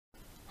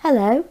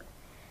Hello.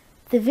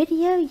 The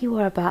video you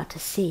are about to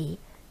see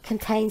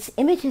contains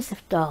images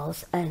of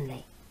dolls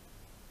only.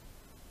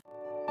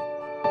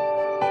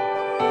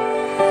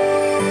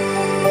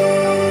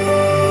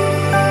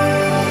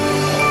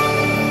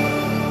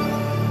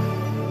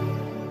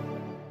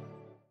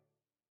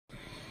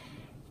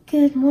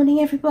 Good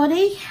morning,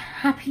 everybody.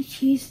 Happy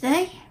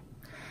Tuesday.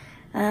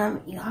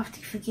 You'll have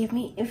to forgive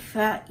me if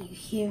you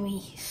hear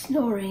me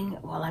snoring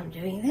while I'm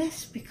doing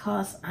this,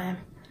 because I'm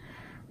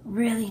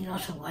really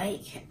not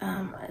awake.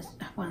 It's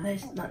one of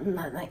those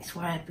nights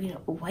where I've been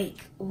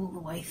awake all the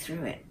way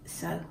through it,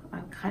 so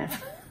I'm kind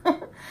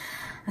of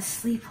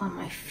asleep on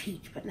my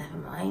feet, but never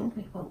mind,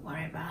 we won't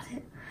worry about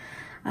it.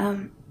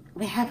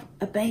 We have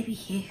a baby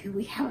here who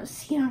we haven't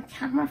seen on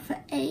camera for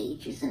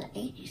ages and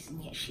ages,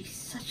 and yet she's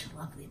such a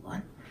lovely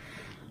one.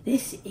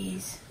 This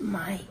is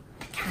my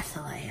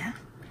Cattaleya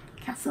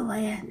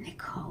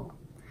Nicole,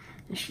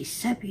 and she's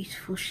so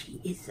beautiful.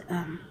 She is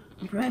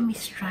Romie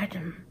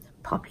Strydom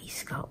poppy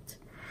sculpt,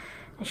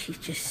 and she's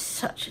just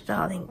such a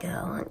darling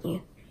girl, aren't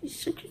you? She's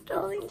such a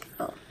darling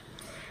girl.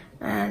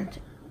 And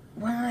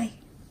when I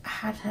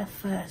had her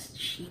first,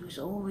 she was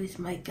always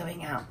my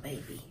going out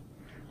baby,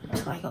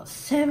 until I got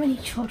so many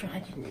children I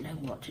didn't know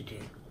what to do,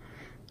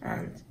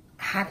 and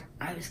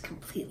I was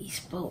completely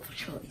spoilt for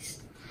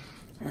choice.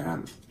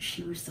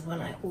 She was the one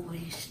I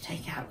always used to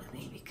take out with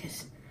me,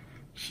 because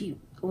she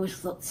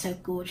always looked so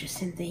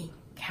gorgeous in the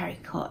carry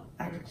cot,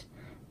 and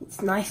it's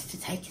nice to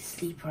take a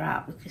sleeper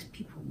out because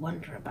people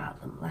wonder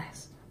about them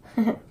less.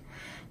 But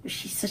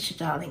she's such a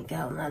darling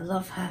girl, and I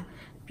love her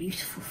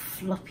beautiful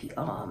floppy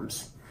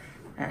arms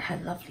and her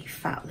lovely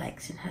fat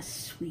legs and her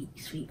sweet,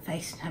 sweet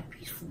face and her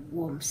beautiful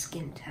warm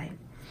skin tone.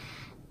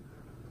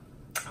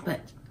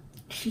 But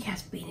she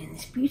has been in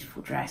this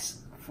beautiful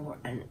dress for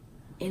an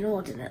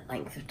inordinate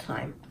length of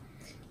time,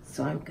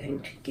 so I'm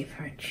going to give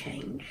her a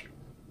change.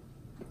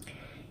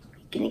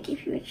 I'm gonna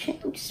give you a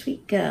change,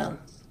 sweet girl.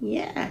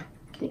 Yeah,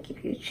 I'm gonna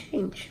give you a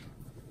change.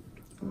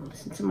 Oh,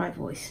 listen to my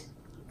voice.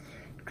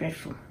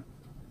 Dreadful.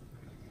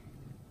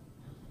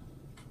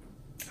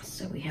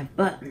 So we have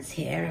buttons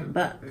here and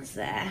buttons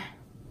there.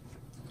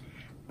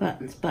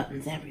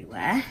 Buttons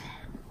everywhere.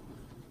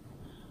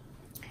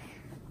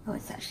 Oh,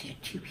 it's actually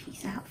a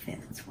two-piece outfit,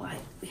 that's why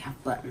we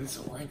have buttons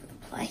all over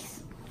the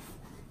place.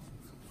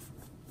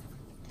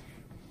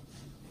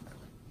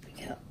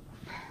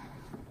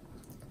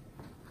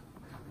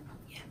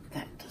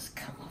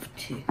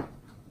 Too.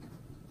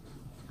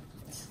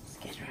 Let's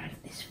get her out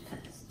of this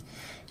first.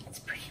 It's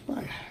a pretty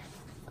one.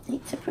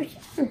 It's a pretty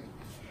one.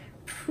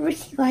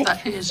 Pretty like...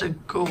 That is a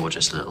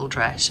gorgeous little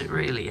dress, it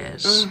really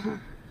is.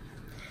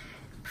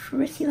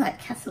 Pretty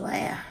like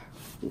Cattaleya.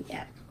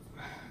 Yeah.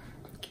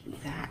 Give me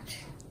that.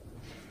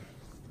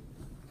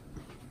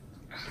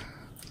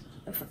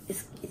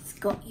 It's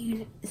got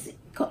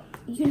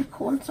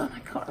unicorns on? I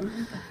can't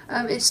remember.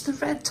 It's the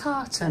red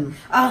tartan.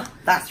 Oh,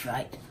 that's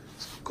right.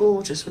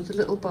 Gorgeous, with the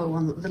little bow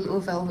on, the little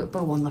velvet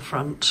bow on the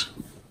front.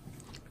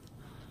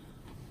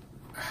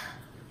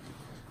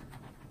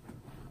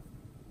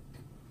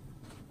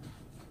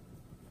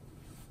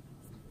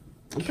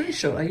 I'm pretty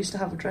sure I used to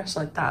have a dress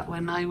like that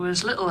when I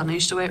was little, and I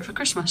used to wear it for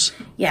Christmas.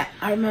 Yeah,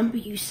 I remember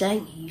you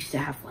saying you used to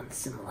have one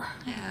similar.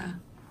 Yeah.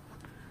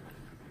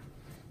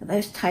 Are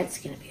those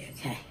tights going to be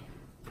okay?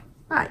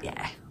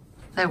 Yeah.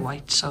 They're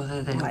white, so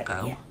they'll right,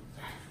 go.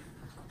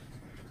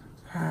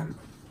 Yeah.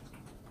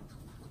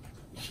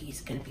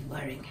 She's going to be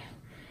wearing.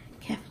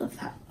 Careful of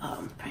that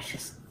arm,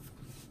 precious.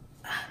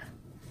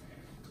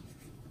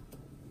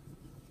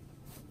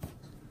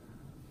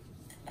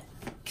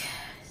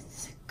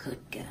 This is a good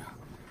girl.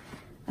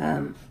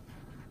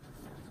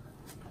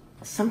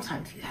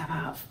 Sometimes you have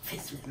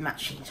outfits with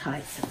matching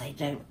tights, and they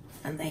don't,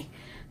 and they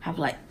have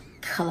like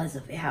colours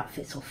of the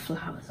outfits or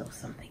flowers or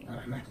something. I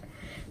don't know.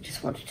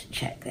 Just wanted to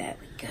check. There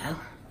we go.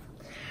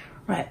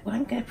 Right, what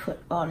I'm going to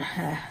put on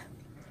her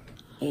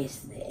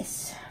is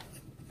this,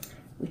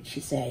 which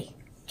is a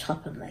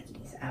top and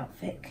leggings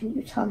outfit. Can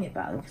you tell me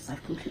about them, because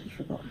I've completely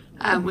forgotten?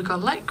 We've got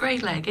light grey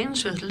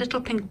leggings with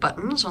little pink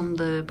buttons on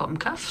the bottom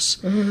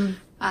cuffs.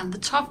 And the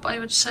top, I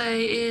would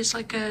say, is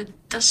like a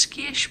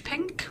duskyish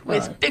pink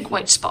with big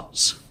white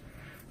spots.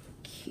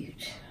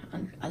 Cute.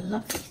 I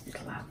love these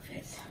little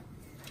outfits.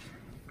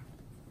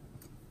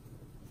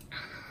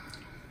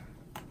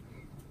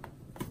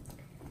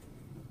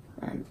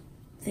 And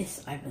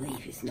this, I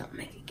believe, is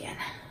nutmeg again.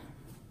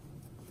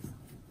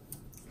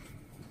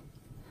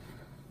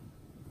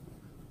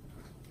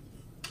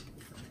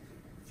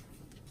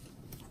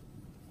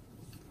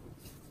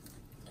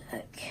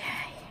 Okay.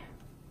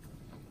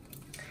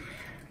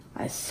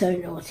 I was so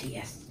naughty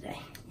yesterday.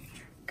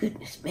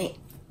 Goodness me.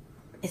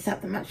 Is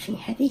that the matching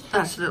heady?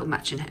 That's a little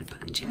matching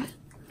headband, yeah.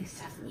 This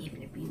hasn't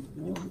even been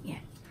worn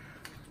yet.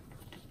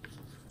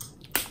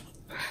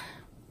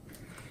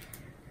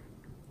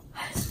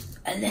 I was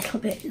a little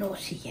bit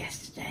naughty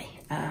yesterday.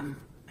 And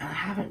I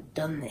haven't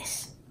done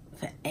this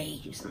for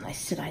ages, and I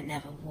said I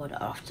never would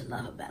after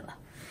Loverabella.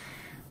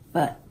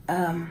 But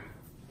I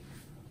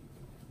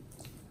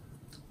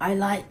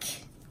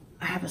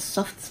have a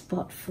soft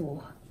spot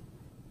for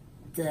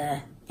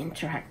the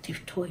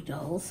interactive toy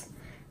dolls.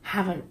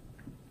 Haven't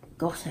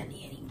got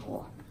any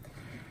anymore.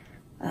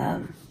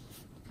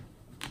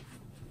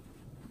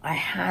 I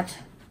had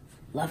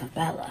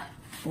Bella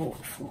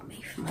bought for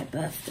me for my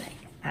birthday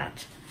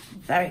at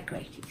very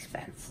great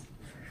expense.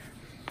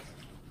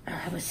 And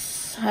I was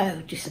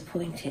so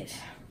disappointed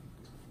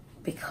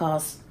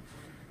because,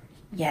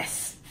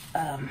 yes,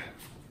 the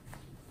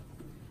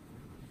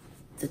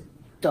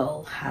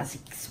doll has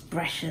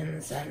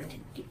expressions and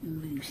it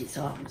moves its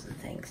arms and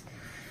things,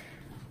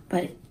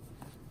 but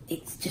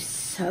it's just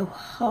so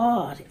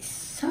hard. It's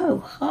so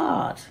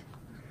hard,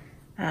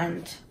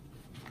 and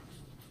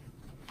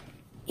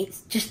it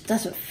just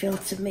doesn't feel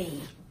to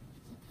me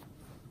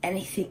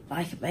anything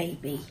like a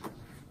baby.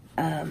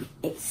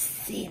 It's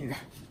thin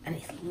and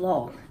it's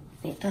long.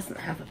 It doesn't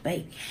have a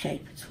baby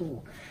shape at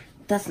all.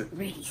 It doesn't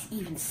really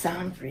even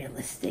sound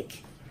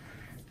realistic.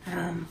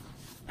 And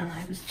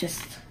I was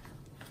just,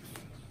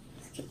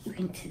 let's get you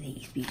into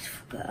these,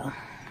 beautiful girl.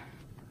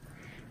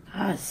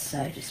 I was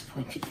so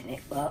disappointed in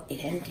it. Well,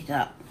 it ended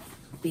up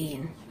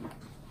being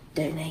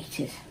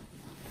donated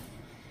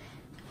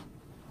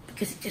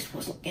because it just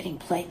wasn't getting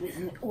played with,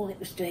 and all it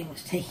was doing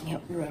was taking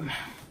up room.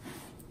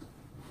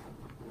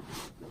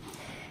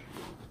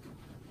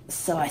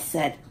 So I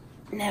said,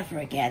 never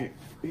again,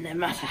 no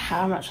matter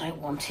how much I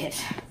want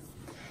it.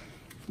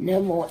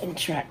 No more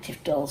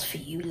interactive dolls for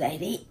you,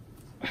 lady.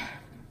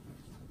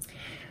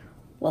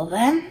 Well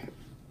then,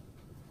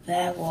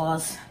 there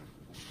was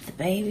the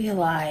Baby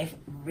Alive,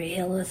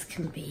 real as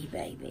can be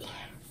baby.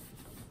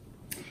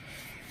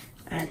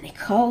 And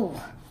Nicole,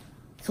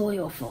 it's all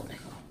your fault,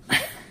 Nicole.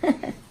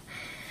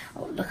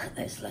 Oh, look at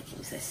those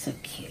leggings, they're so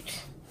cute.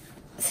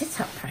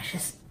 Sit up,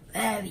 precious.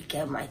 There we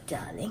go, my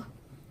darling.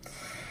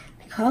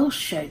 Nicole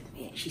showed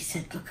me it. She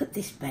said, look at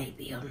this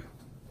baby on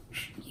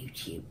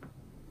YouTube.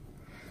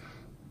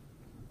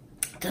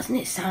 Doesn't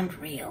it sound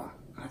real?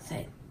 I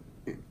said,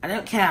 I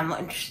don't care, I'm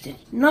not interested.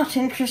 Not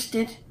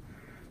interested.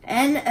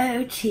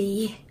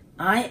 N-O-T-I-N-T,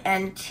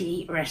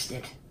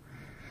 rested.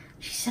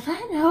 She said,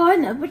 I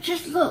know, but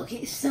just look,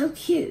 it's so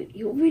cute.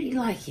 You'll really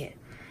like it.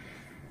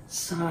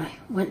 So I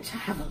went to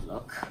have a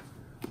look,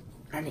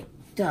 and it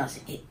does.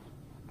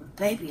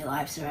 Baby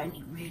Lives are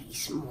only really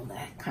small.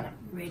 They're kind of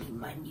really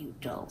minute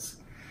dolls.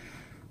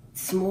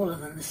 Smaller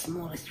than the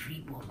smallest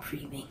Reborn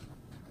Creamy.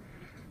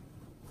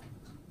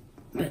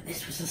 But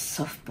this was a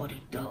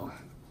soft-bodied doll,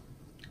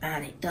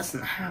 and it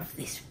doesn't have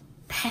this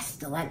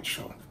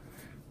pestilential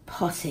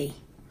potty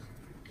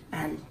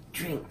and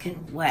drink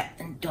and wet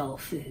and doll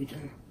food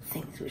and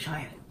things which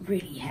I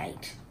really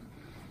hate.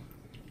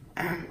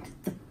 And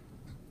the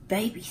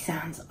baby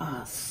sounds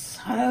are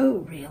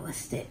so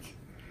realistic,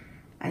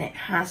 and it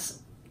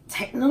has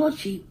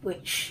technology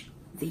which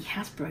the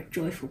Hasbro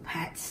Joyful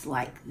Pets,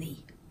 like the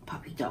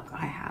puppy dog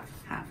I have.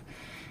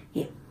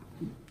 It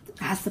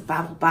has the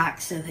babble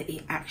back so that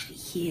it actually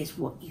hears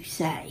what you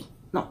say,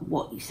 not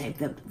what you say,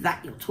 that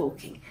you're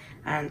talking,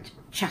 and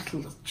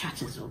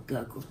chatters or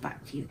gurgles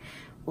back to you.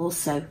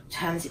 Also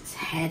turns its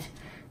head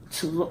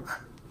to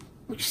look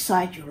which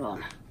side you're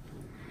on.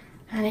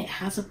 And it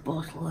has a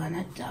bottle and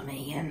a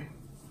dummy and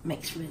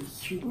makes really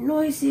cute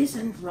noises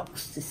and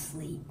rocks to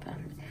sleep.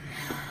 And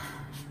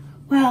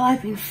well,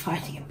 I've been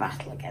fighting a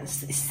battle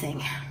against this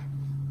thing.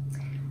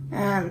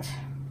 And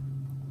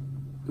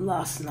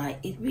last night,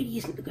 it really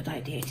isn't a good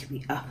idea to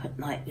be up at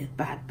night with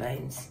bad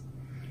bones.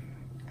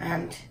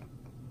 And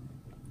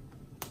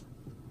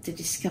to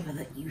discover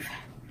that you've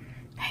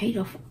paid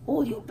off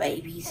all your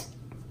babies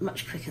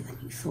much quicker than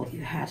you thought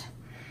you had.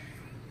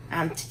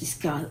 And to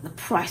discover that the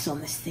price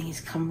on this thing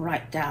has come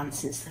right down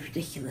since the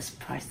ridiculous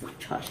price that we're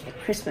charging at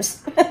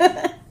Christmas.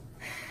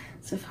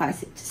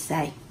 Suffice it to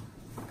say,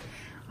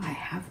 I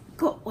have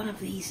got one of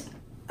these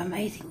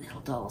amazing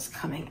little dolls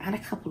coming, and a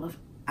couple of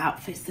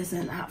outfits. There's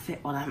an outfit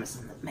on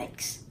Amazon that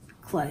makes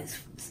clothes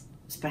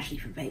especially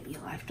for Baby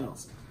Alive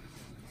dolls,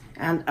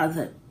 and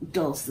other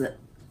dolls that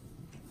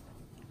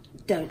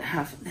don't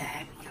have.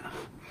 There we are.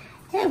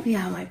 There we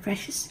are, my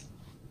precious.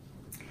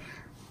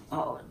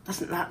 Oh,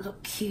 doesn't that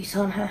look cute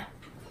on her?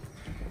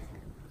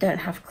 Don't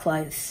have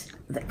clothes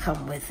that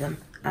come with them.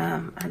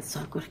 And so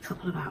I've got a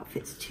couple of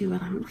outfits too,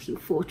 and I'm looking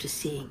forward to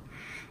seeing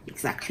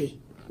exactly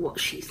what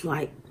she's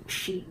like.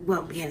 She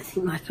won't be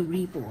anything like a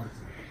Reborn,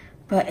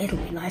 but it'll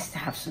be nice to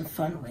have some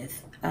fun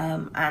with.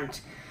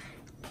 And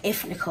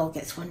if Nicole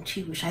gets one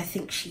too, which I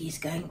think she is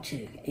going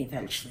to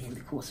eventually in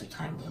the course of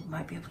time, we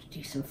might be able to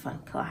do some fun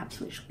collabs,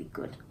 which will be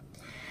good.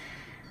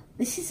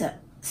 This is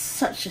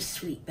such a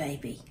sweet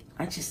baby.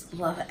 I just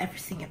love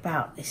everything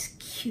about this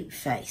cute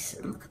face,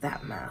 and look at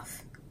that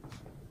mouth.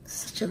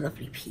 Such a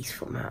lovely,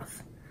 peaceful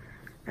mouth.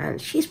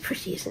 And she's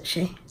pretty, isn't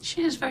she?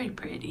 She is very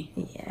pretty.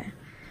 Yeah.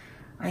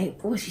 I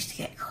always used to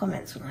get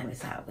comments when I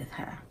was out with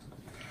her.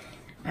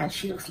 And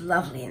she looks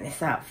lovely in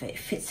this outfit. It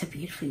fits her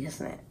beautifully,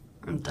 doesn't it?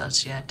 It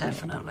does, yeah,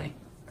 definitely.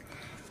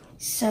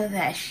 So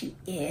there she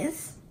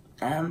is.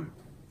 And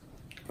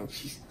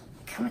she's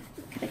gonna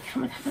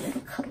come and have a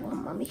little cuddle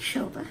on Mummy's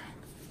shoulder.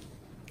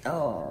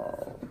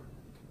 Oh.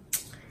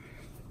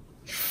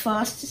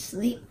 fast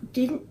asleep.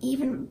 Didn't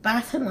even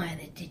bat an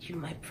eyelid, did you,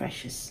 my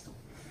precious?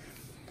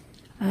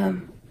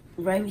 Romie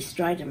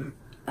Strydom,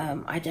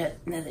 I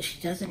don't know that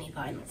she does any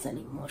violence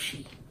anymore.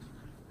 She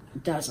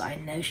does, I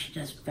know she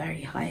does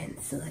very high-end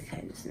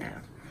silicones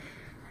now.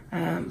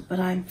 But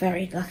I'm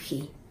very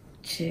lucky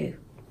to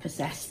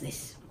possess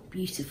this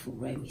beautiful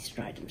Romie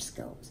Strydom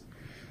sculpt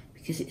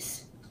because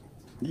it's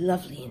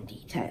lovely and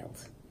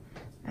detailed.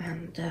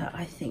 And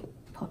I think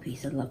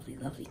Poppy's a lovely,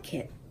 lovely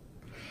kit.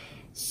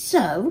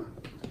 So,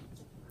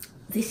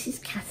 this is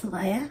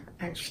Cattaleya,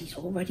 and she's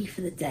all ready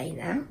for the day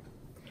now.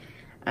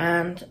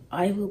 And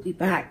I will be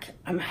back.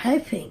 I'm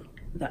hoping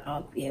that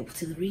I'll be able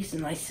to. The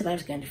reason I said I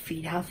was going to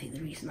feed Alfie,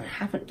 the reason I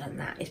haven't done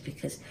that is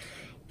because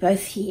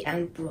both he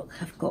and Brooke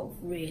have got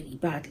really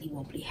badly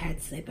wobbly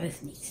heads. They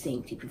both need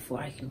seeing to before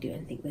I can do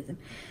anything with them.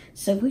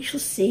 So we shall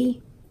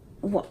see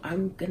what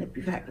I'm going to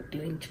be back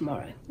doing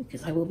tomorrow,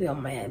 because I will be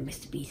on my own.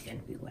 Mr. B's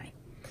going to be away.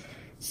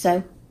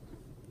 So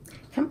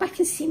come back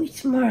and see me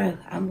tomorrow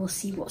and we'll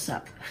see what's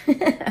up.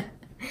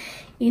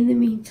 In the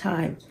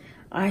meantime,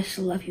 I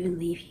shall love you and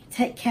leave you.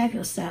 Take care of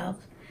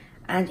yourself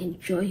and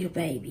enjoy your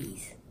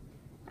babies.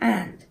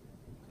 And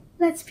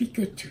let's be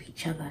good to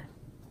each other.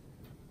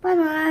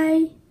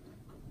 Bye-bye.